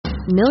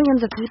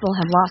Millions of people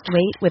have lost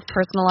weight with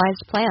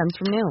personalized plans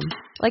from Noom.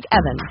 Like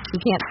Evan, who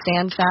can't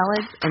stand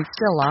salads and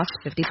still lost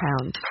 50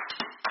 pounds.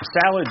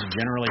 Salads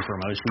generally for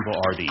most people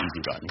are the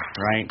easy button,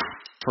 right?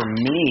 For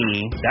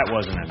me, that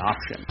wasn't an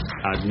option.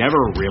 I never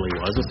really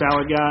was a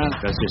salad guy.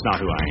 That's just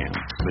not who I am.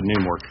 But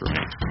Noom worked for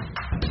me.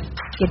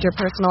 Get your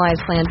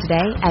personalized plan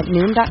today at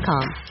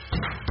Noom.com.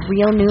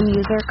 Real Noom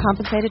user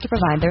compensated to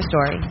provide their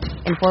story.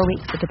 In 4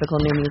 weeks, the typical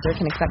Noom user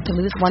can expect to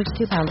lose 1 to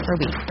 2 pounds per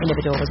week.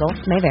 Individual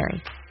results may vary.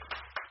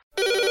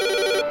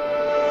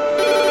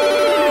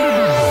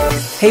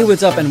 Hey,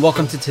 what's up, and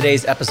welcome to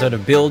today's episode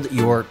of Build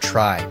Your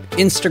Tribe.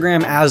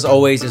 Instagram, as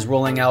always, is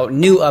rolling out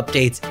new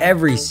updates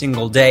every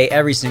single day,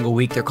 every single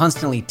week. They're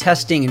constantly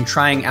testing and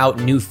trying out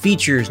new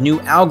features, new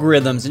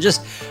algorithms, and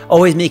just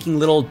always making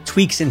little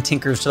tweaks and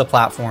tinkers to the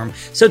platform.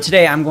 So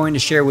today, I'm going to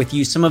share with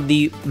you some of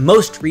the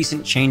most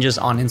recent changes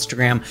on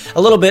Instagram,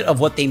 a little bit of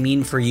what they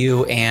mean for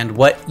you, and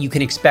what you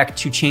can expect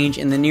to change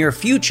in the near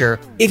future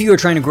if you are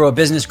trying to grow a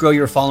business, grow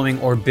your following,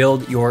 or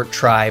build your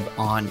tribe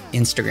on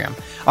Instagram.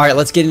 All right,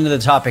 let's get into the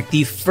topic.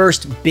 The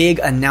first big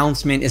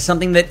announcement is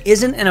something that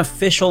isn't an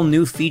official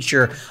new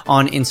feature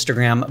on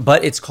Instagram,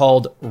 but it's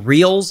called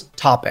Reels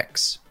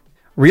Topics.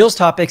 Reels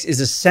Topics is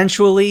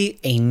essentially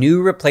a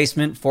new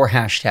replacement for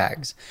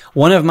hashtags.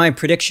 One of my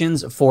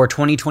predictions for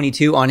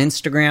 2022 on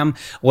Instagram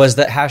was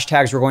that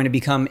hashtags were going to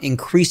become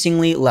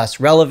increasingly less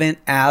relevant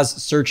as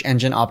search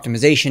engine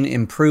optimization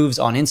improves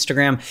on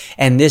Instagram,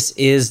 and this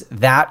is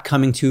that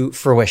coming to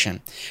fruition.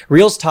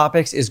 Reels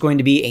Topics is going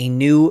to be a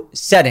new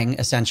setting,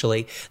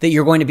 essentially, that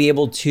you're going to be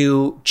able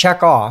to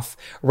check off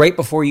right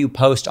before you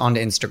post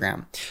onto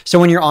Instagram. So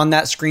when you're on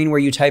that screen where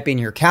you type in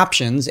your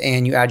captions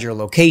and you add your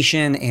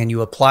location and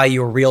you apply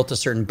your reel to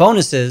certain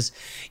bonuses,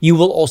 you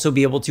will also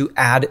be able to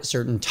add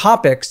certain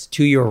topics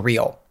to your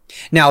reel.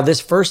 Now,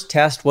 this first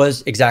test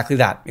was exactly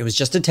that. It was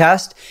just a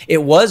test.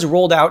 It was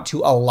rolled out to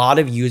a lot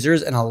of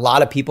users and a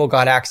lot of people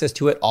got access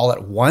to it all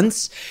at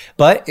once,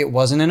 but it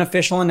wasn't an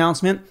official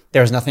announcement.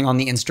 There's nothing on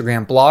the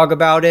Instagram blog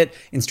about it.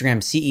 Instagram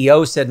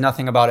CEO said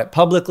nothing about it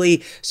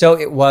publicly, so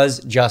it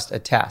was just a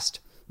test.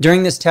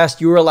 During this test,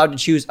 you were allowed to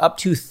choose up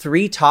to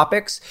 3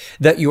 topics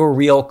that your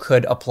reel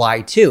could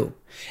apply to.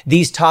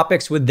 These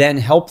topics would then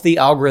help the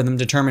algorithm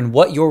determine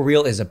what your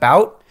reel is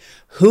about,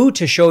 who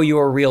to show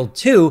your reel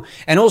to,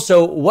 and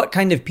also what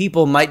kind of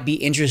people might be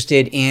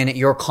interested in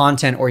your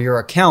content or your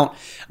account,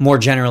 more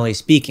generally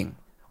speaking.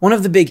 One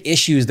of the big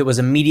issues that was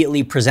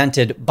immediately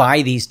presented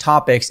by these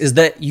topics is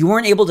that you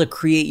weren't able to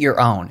create your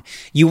own.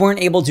 You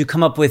weren't able to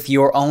come up with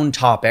your own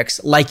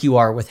topics like you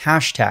are with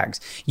hashtags.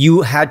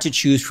 You had to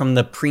choose from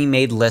the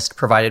pre-made list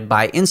provided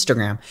by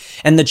Instagram.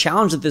 And the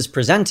challenge that this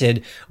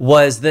presented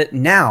was that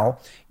now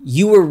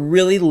you were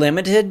really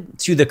limited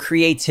to the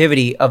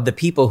creativity of the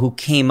people who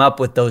came up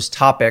with those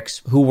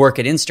topics who work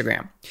at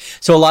Instagram.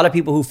 So a lot of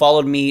people who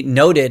followed me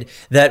noted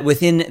that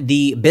within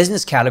the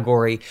business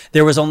category,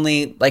 there was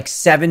only like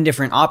 7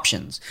 different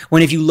options.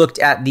 When if you looked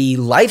at the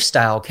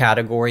lifestyle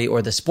category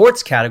or the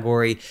sports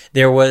category,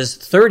 there was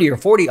 30 or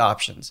 40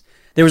 options.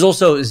 There was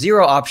also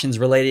 0 options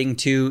relating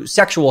to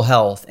sexual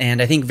health,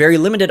 and I think very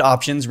limited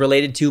options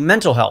related to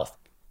mental health.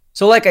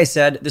 So like I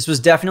said, this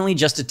was definitely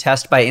just a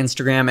test by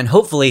Instagram, and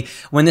hopefully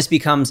when this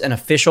becomes an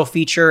official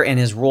feature and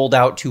is rolled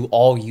out to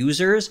all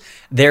users,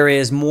 there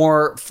is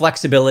more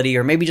flexibility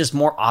or maybe just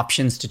more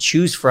options to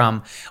choose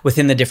from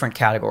within the different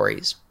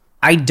categories.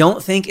 I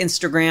don't think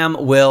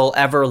Instagram will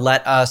ever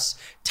let us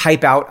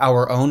type out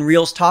our own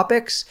Reels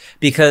topics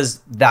because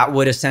that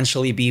would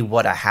essentially be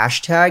what a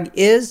hashtag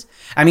is.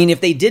 I mean,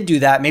 if they did do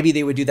that, maybe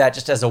they would do that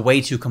just as a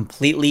way to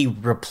completely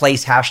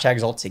replace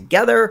hashtags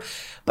altogether.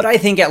 But I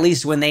think at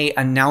least when they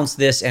announce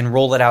this and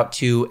roll it out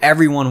to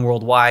everyone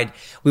worldwide,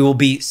 we will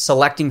be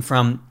selecting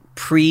from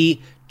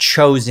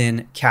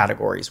chosen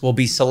categories. We'll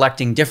be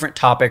selecting different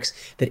topics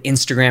that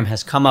Instagram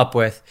has come up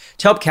with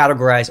to help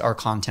categorize our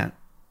content.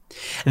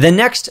 The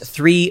next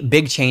 3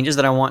 big changes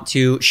that I want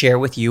to share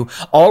with you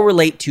all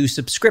relate to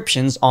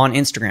subscriptions on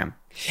Instagram.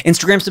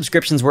 Instagram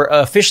subscriptions were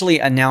officially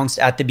announced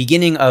at the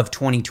beginning of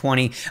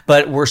 2020,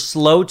 but were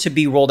slow to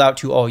be rolled out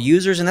to all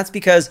users. And that's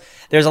because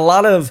there's a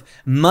lot of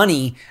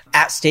money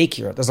at stake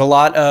here. There's a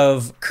lot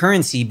of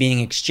currency being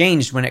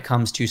exchanged when it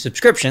comes to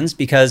subscriptions,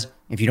 because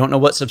if you don't know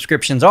what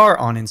subscriptions are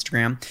on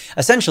Instagram,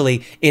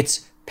 essentially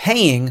it's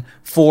paying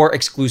for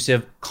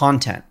exclusive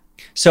content.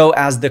 So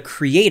as the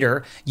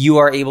creator, you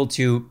are able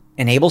to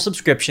enable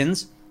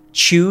subscriptions,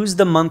 choose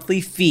the monthly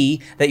fee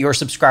that your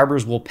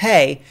subscribers will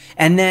pay,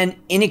 and then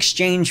in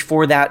exchange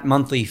for that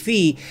monthly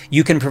fee,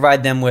 you can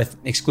provide them with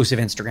exclusive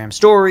Instagram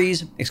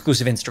stories,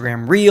 exclusive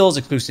Instagram reels,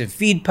 exclusive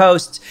feed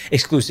posts,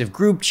 exclusive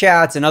group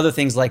chats, and other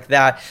things like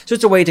that. So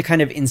it's a way to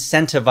kind of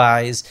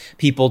incentivize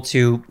people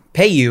to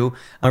pay you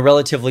a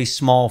relatively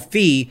small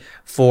fee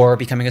for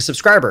becoming a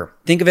subscriber.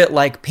 Think of it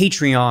like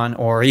Patreon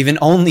or even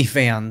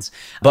OnlyFans,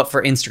 but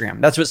for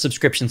Instagram. That's what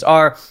subscriptions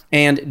are.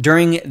 And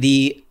during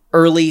the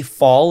early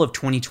fall of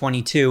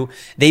 2022,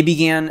 they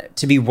began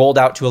to be rolled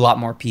out to a lot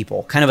more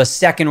people. Kind of a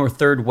second or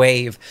third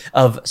wave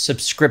of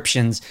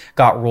subscriptions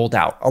got rolled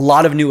out. A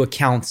lot of new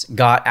accounts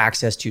got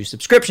access to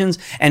subscriptions,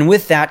 and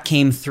with that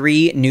came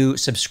 3 new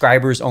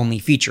subscribers-only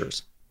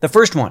features. The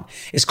first one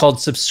is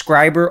called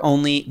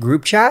subscriber-only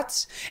group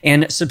chats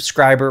and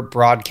subscriber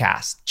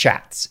broadcast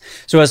chats.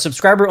 So a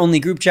subscriber-only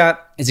group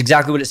chat is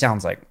exactly what it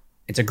sounds like.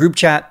 It's a group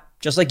chat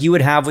just like you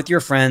would have with your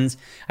friends.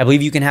 I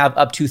believe you can have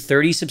up to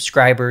 30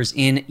 subscribers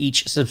in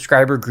each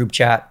subscriber group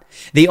chat.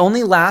 They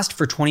only last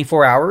for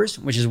 24 hours,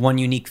 which is one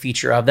unique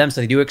feature of them.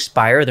 So they do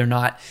expire. They're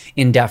not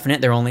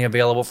indefinite. They're only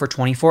available for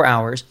 24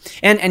 hours.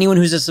 And anyone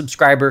who's a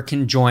subscriber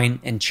can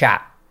join and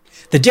chat.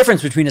 The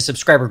difference between a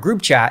subscriber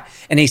group chat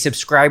and a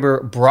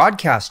subscriber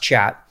broadcast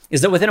chat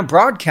is that within a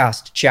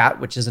broadcast chat,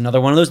 which is another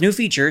one of those new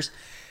features,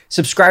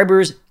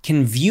 subscribers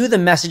can view the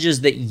messages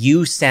that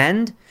you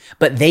send,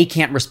 but they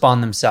can't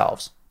respond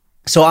themselves.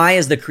 So I,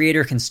 as the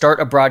creator, can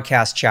start a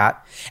broadcast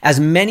chat. As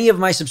many of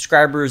my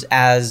subscribers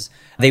as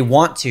they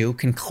want to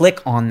can click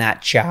on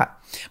that chat,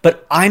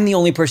 but I'm the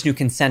only person who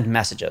can send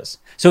messages.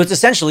 So it's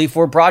essentially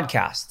for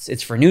broadcasts.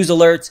 It's for news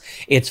alerts.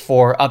 It's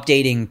for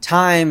updating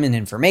time and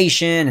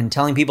information and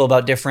telling people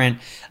about different,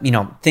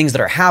 things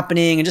that are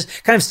happening and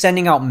just kind of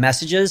sending out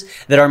messages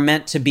that are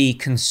meant to be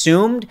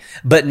consumed,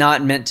 but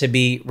not meant to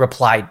be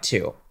replied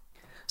to.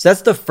 So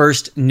that's the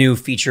first new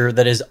feature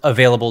that is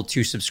available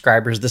to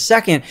subscribers. The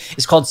second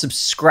is called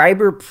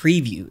subscriber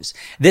previews.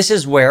 This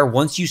is where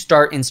once you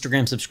start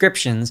Instagram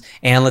subscriptions,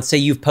 and let's say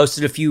you've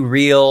posted a few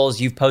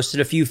reels, you've posted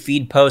a few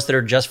feed posts that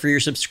are just for your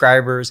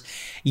subscribers,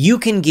 you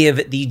can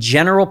give the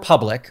general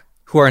public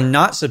who are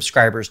not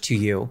subscribers to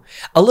you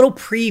a little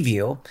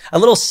preview, a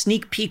little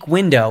sneak peek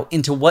window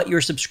into what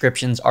your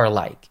subscriptions are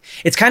like.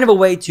 It's kind of a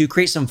way to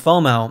create some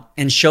FOMO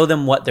and show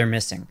them what they're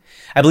missing.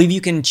 I believe you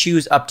can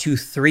choose up to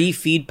 3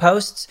 feed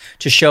posts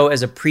to show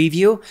as a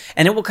preview,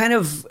 and it will kind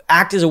of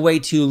act as a way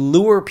to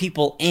lure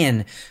people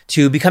in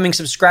to becoming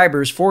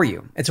subscribers for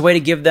you. It's a way to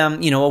give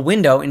them, a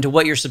window into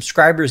what your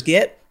subscribers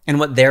get and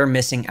what they're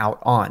missing out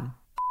on.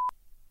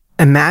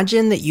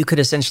 Imagine that you could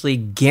essentially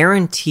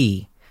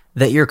guarantee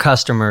that your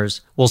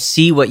customers will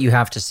see what you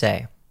have to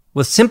say.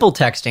 With simple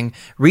texting,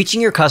 reaching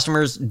your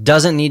customers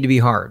doesn't need to be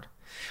hard.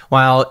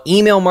 While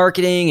email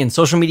marketing and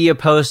social media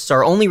posts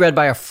are only read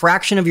by a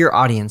fraction of your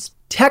audience,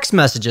 text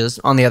messages,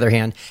 on the other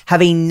hand,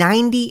 have a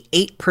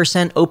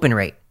 98% open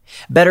rate.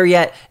 Better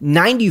yet,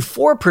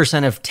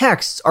 94% of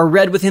texts are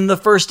read within the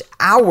first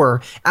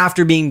hour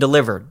after being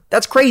delivered.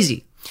 That's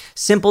crazy.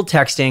 Simple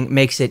texting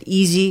makes it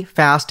easy,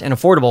 fast, and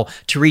affordable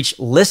to reach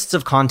lists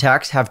of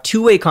contacts, have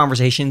two-way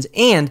conversations,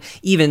 and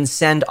even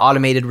send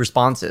automated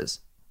responses.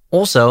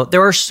 Also,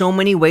 there are so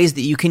many ways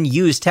that you can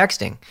use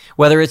texting,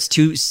 whether it's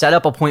to set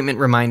up appointment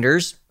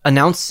reminders,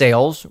 announce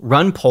sales,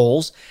 run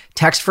polls,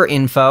 text for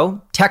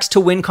info, text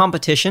to win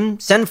competition,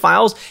 send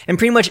files, and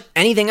pretty much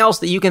anything else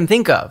that you can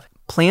think of.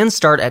 Plans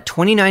start at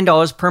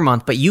 $29 per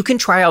month, but you can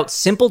try out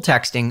Simple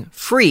Texting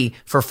free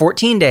for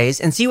 14 days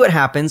and see what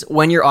happens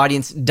when your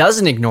audience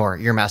doesn't ignore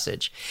your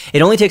message.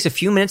 It only takes a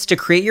few minutes to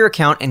create your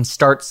account and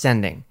start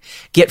sending.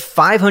 Get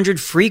 500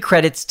 free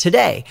credits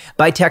today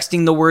by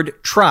texting the word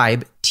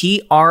TRIBE,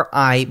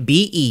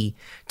 TRIBE,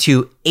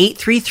 to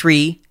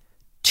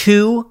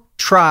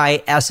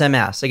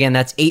 833-2-TRY-SMS. Again,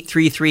 that's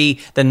 833,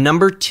 the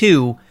number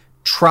 2,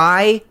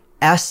 TRY-SMS.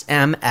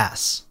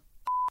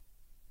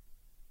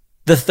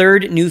 The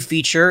third new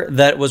feature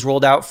that was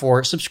rolled out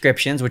for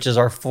subscriptions, which is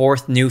our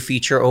 4th new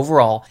feature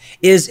overall,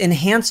 is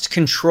enhanced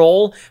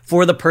control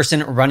for the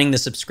person running the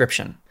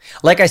subscription.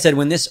 Like I said,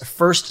 when this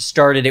first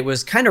started, it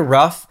was kind of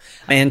rough.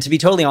 And to be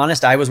totally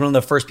honest, I was one of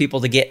the first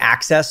people to get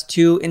access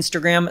to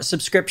Instagram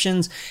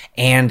subscriptions.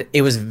 And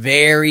it was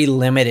very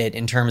limited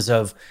in terms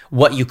of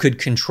what you could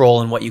control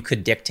and what you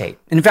could dictate.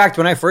 In fact,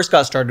 when I first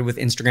got started with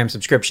Instagram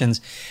subscriptions,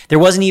 there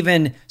wasn't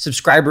even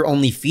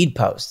subscriber-only feed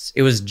posts.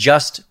 It was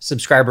just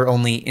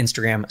subscriber-only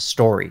Instagram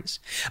stories.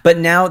 But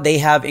now they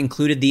have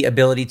included the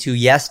ability to,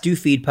 yes, do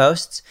feed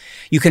posts.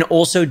 You can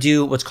also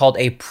do what's called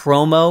a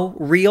promo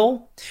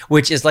reel,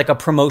 which is like a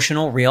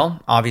promotional reel,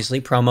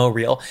 obviously promo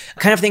reel.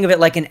 Kind of think of it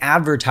like an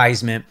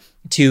advertisement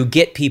to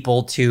get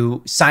people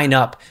to sign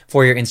up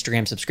for your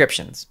Instagram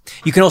subscriptions.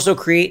 You can also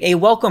create a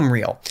welcome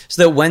reel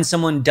so that when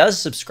someone does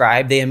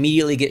subscribe, they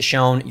immediately get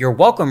shown your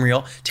welcome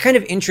reel to kind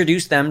of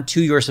introduce them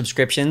to your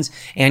subscriptions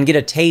and get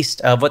a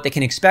taste of what they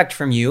can expect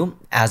from you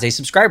as a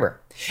subscriber.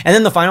 And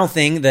then the final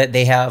thing that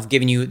they have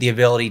given you the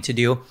ability to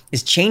do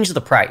is change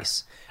the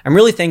price. I'm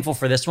really thankful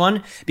for this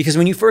one because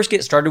when you first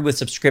get started with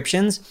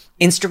subscriptions,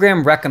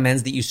 Instagram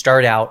recommends that you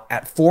start out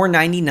at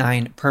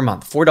 $4.99 per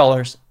month,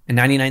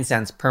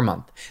 $4.99 per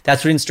month.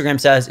 That's what Instagram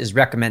says is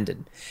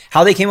recommended.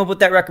 How they came up with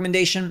that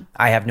recommendation,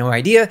 I have no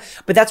idea,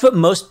 but that's what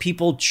most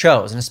people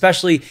chose. And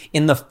especially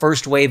in the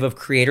first wave of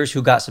creators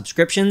who got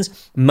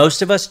subscriptions,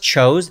 most of us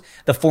chose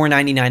the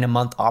 $4.99 a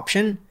month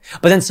option.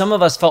 But then some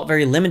of us felt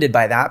very limited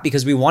by that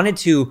because we wanted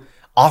to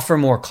offer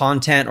more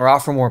content or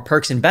offer more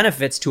perks and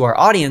benefits to our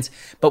audience,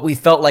 but we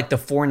felt like the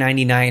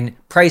 $4.99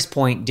 price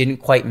point didn't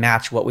quite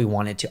match what we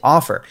wanted to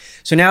offer.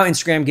 So now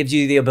Instagram gives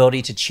you the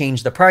ability to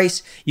change the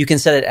price. You can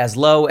set it as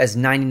low as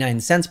 99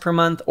 cents per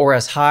month or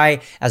as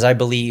high as, I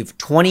believe,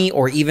 $20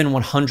 or even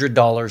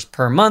 $100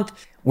 per month,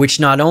 which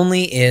not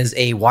only is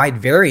a wide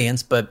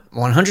variance, but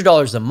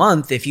 $100 a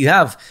month, if you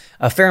have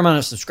a fair amount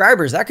of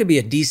subscribers, that could be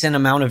a decent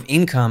amount of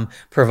income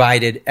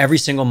provided every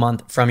single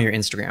month from your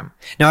Instagram.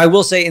 Now, I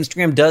will say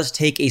Instagram does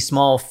take a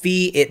small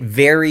fee. It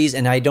varies,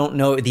 and I don't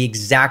know the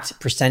exact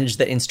percentage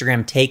that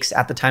Instagram takes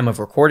at the time of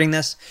recording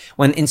this.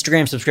 When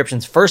Instagram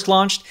subscriptions first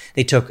launched,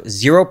 they took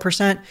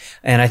 0%,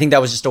 and I think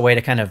that was just a way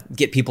to kind of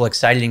get people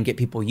excited and get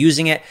people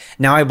using it.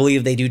 Now, I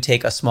believe they do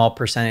take a small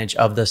percentage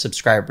of the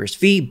subscribers'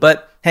 fee,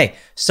 but hey,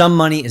 some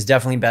money is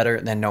definitely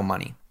better than no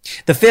money.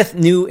 The fifth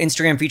new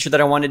Instagram feature that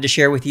I wanted to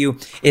share with you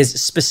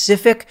is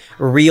specific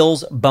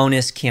Reels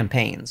bonus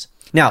campaigns.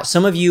 Now,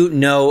 some of you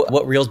know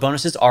what Reels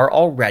bonuses are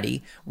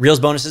already. Reels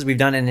bonuses, we've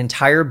done an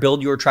entire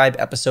Build Your Tribe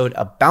episode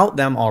about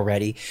them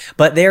already,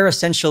 but they're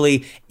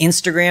essentially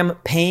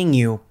Instagram paying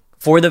you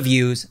for the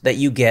views that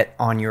you get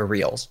on your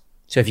Reels.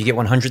 So if you get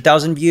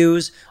 100,000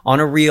 views on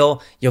a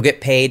Reel, you'll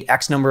get paid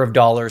X number of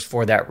dollars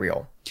for that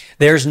Reel.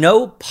 There's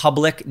no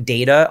public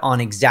data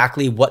on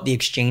exactly what the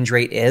exchange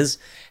rate is,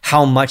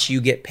 how much you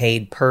get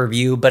paid per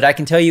view, but I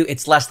can tell you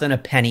it's less than a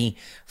penny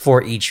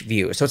for each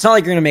view. So it's not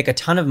like you're going to make a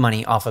ton of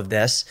money off of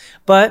this.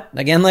 But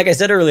again, like I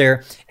said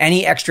earlier,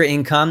 any extra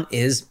income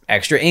is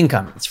extra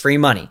income. It's free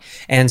money.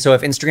 And so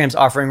if Instagram's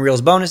offering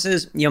Reels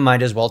bonuses, you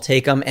might as well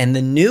take them. And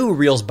the new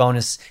Reels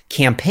bonus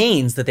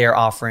campaigns that they're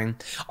offering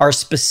are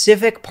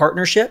specific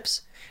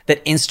partnerships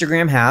that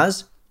Instagram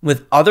has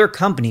with other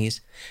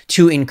companies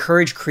to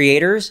encourage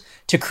creators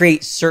to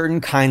create certain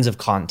kinds of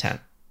content.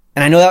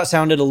 And I know that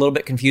sounded a little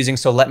bit confusing,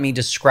 so let me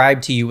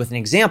describe to you with an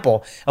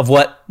example of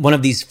what one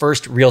of these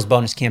first Reels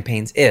bonus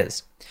campaigns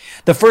is.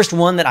 The first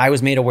one that I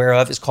was made aware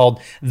of is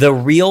called the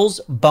Reels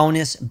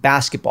Bonus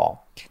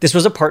Basketball. This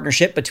was a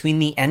partnership between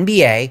the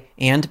NBA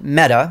and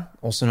Meta,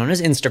 also known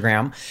as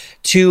Instagram,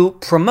 to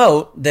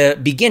promote the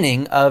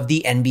beginning of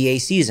the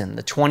NBA season.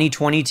 The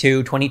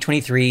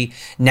 2022-2023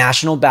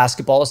 National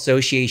Basketball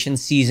Association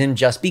season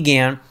just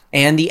began,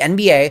 and the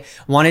NBA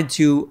wanted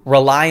to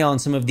rely on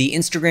some of the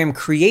Instagram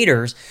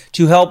creators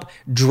to help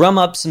drum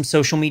up some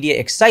social media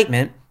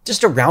excitement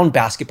just around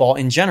basketball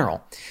in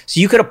general. So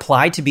you could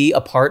apply to be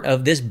a part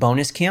of this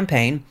bonus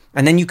campaign,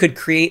 and then you could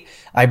create,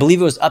 I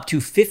believe it was up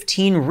to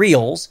 15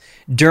 reels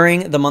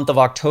during the month of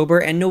October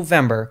and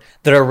November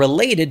that are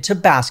related to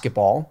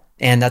basketball.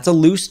 And that's a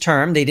loose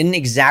term. They didn't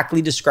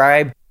exactly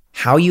describe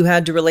how you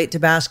had to relate to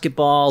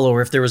basketball,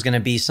 or if there was going to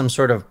be some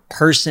sort of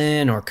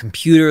person or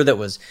computer that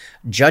was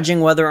judging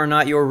whether or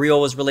not your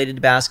reel was related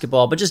to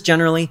basketball. But just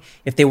generally,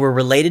 if they were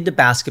related to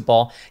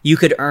basketball, you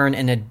could earn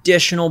an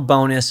additional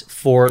bonus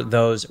for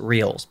those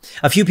reels.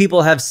 A few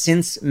people have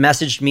since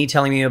messaged me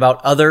telling me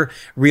about other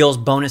Reels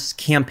bonus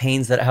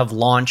campaigns that have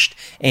launched.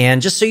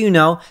 And just so you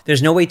know,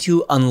 there's no way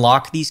to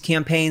unlock these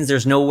campaigns.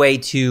 There's no way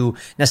to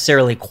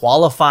necessarily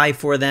qualify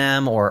for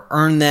them or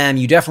earn them.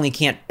 You definitely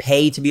can't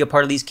pay to be a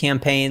part of these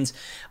campaigns,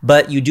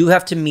 but you do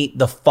have to meet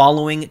the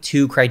following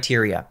two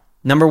criteria.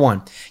 Number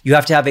one, you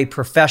have to have a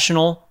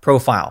professional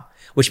profile,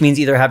 which means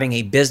either having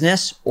a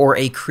business or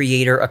a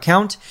creator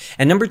account.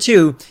 And number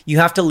two, you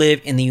have to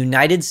live in the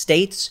United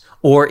States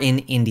or in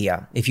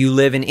India. If you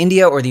live in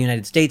India or the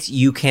United States,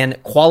 you can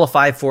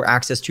qualify for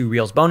access to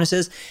Reels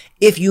bonuses.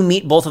 If you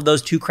meet both of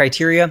those two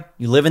criteria,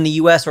 you live in the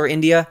US or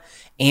India,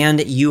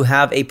 and you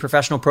have a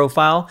professional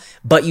profile,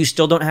 but you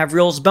still don't have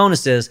Reels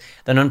bonuses,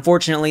 then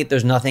unfortunately,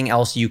 there's nothing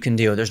else you can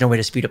do. There's no way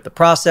to speed up the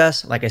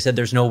process. Like I said,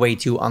 there's no way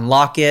to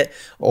unlock it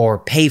or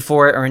pay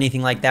for it or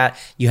anything like that.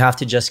 You have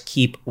to just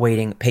keep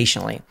waiting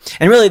patiently.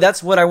 And really,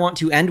 that's what I want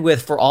to end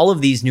with for all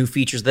of these new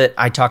features that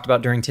I talked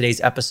about during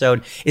today's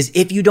episode, is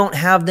if you don't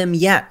have them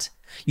yet,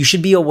 you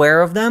should be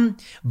aware of them,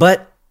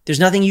 but there's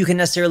nothing you can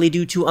necessarily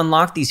do to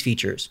unlock these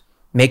features.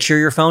 Make sure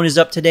your phone is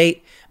up to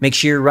date. Make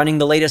sure you're running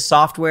the latest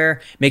software.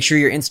 Make sure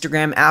your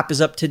Instagram app is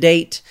up to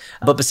date.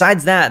 But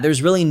besides that,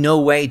 there's really no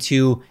way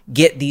to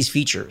get these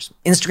features.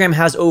 Instagram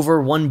has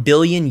over 1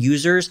 billion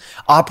users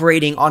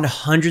operating on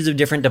hundreds of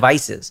different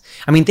devices.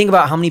 I mean, think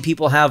about how many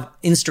people have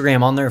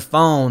Instagram on their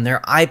phone,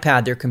 their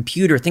iPad, their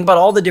computer. Think about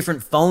all the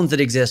different phones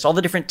that exist, all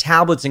the different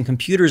tablets and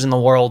computers in the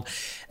world.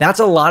 That's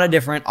a lot of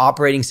different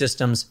operating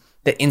systems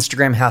that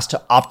Instagram has to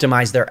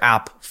optimize their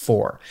app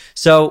for.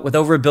 So with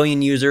over 1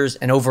 billion users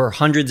and over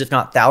hundreds, if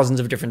not thousands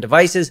of different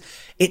devices,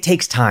 it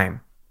takes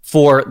time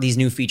for these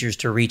new features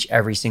to reach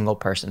every single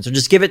person. So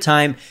just give it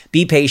time,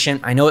 be patient.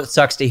 I know it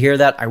sucks to hear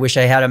that. I wish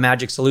I had a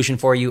magic solution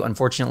for you.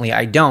 Unfortunately,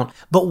 I don't.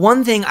 But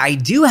one thing I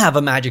do have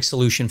a magic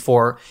solution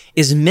for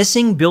is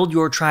missing Build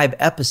Your Tribe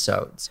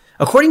episodes.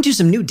 According to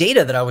some new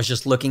data that I was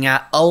just looking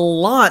at, a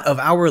lot of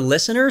our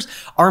listeners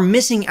are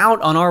missing out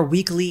on our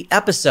weekly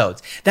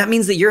episodes. That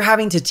means that you're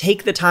having to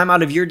take the time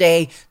out of your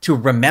day to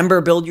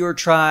remember Build Your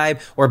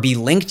Tribe or be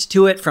linked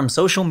to it from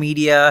social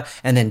media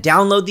and then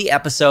download the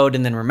episode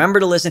and then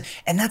remember to listen.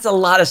 And that's a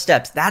lot of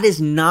steps. That is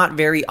not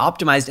very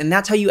optimized. And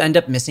that's how you end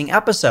up missing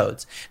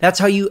episodes. That's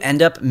how you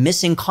end up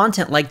missing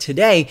content like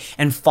today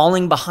and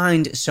falling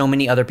behind so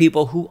many other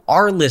people who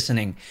are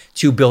listening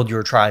to Build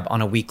Your Tribe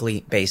on a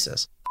weekly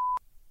basis.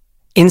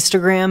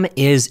 Instagram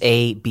is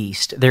a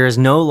beast. There is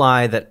no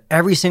lie that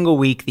every single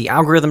week the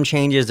algorithm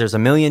changes. There's a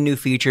million new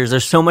features.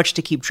 There's so much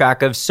to keep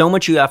track of, so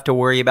much you have to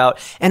worry about.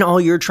 And all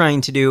you're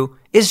trying to do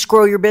is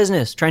grow your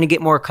business, trying to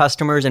get more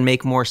customers and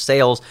make more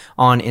sales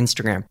on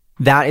Instagram.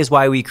 That is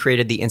why we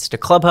created the Insta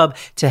Club Hub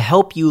to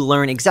help you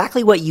learn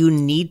exactly what you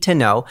need to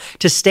know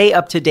to stay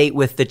up to date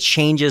with the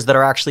changes that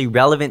are actually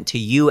relevant to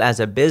you as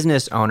a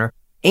business owner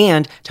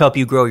and to help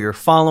you grow your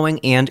following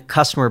and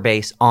customer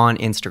base on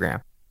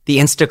Instagram. The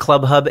Insta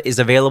Club Hub is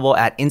available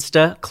at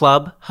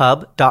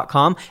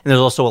instaclubhub.com, and there's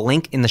also a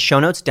link in the show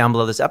notes down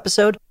below this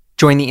episode.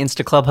 Join the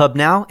Insta Club Hub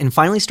now and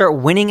finally start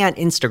winning at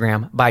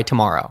Instagram by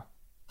tomorrow.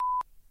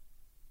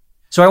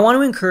 So I want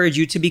to encourage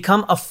you to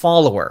become a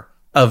follower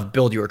of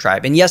Build Your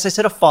Tribe. And yes, I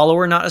said a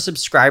follower, not a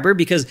subscriber,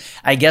 because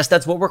I guess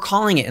that's what we're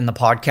calling it in the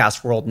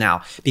podcast world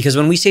now. Because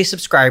when we say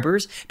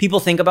subscribers, people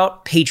think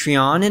about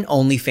Patreon and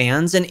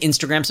OnlyFans and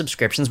Instagram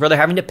subscriptions where they're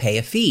having to pay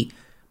a fee.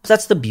 But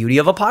that's the beauty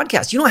of a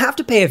podcast. You don't have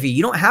to pay a fee.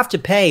 You don't have to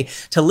pay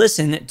to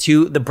listen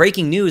to the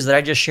breaking news that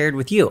I just shared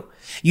with you.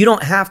 You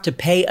don't have to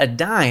pay a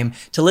dime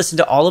to listen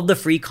to all of the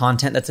free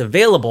content that's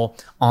available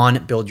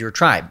on Build Your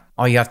Tribe.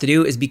 All you have to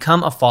do is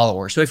become a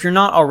follower. So if you're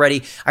not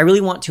already, I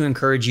really want to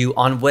encourage you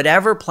on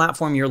whatever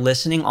platform you're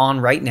listening on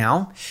right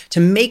now to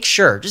make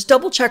sure, just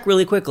double check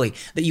really quickly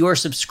that you are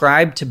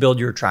subscribed to Build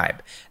Your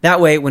Tribe.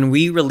 That way, when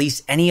we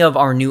release any of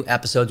our new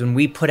episodes, when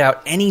we put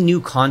out any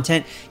new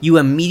content, you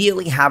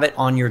immediately have it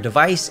on your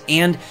device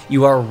and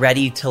you are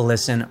ready to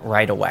listen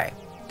right away.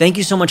 Thank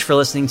you so much for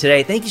listening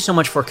today. Thank you so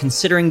much for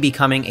considering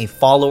becoming a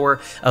follower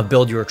of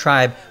Build Your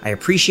Tribe. I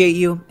appreciate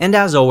you. And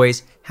as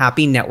always,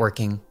 happy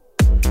networking.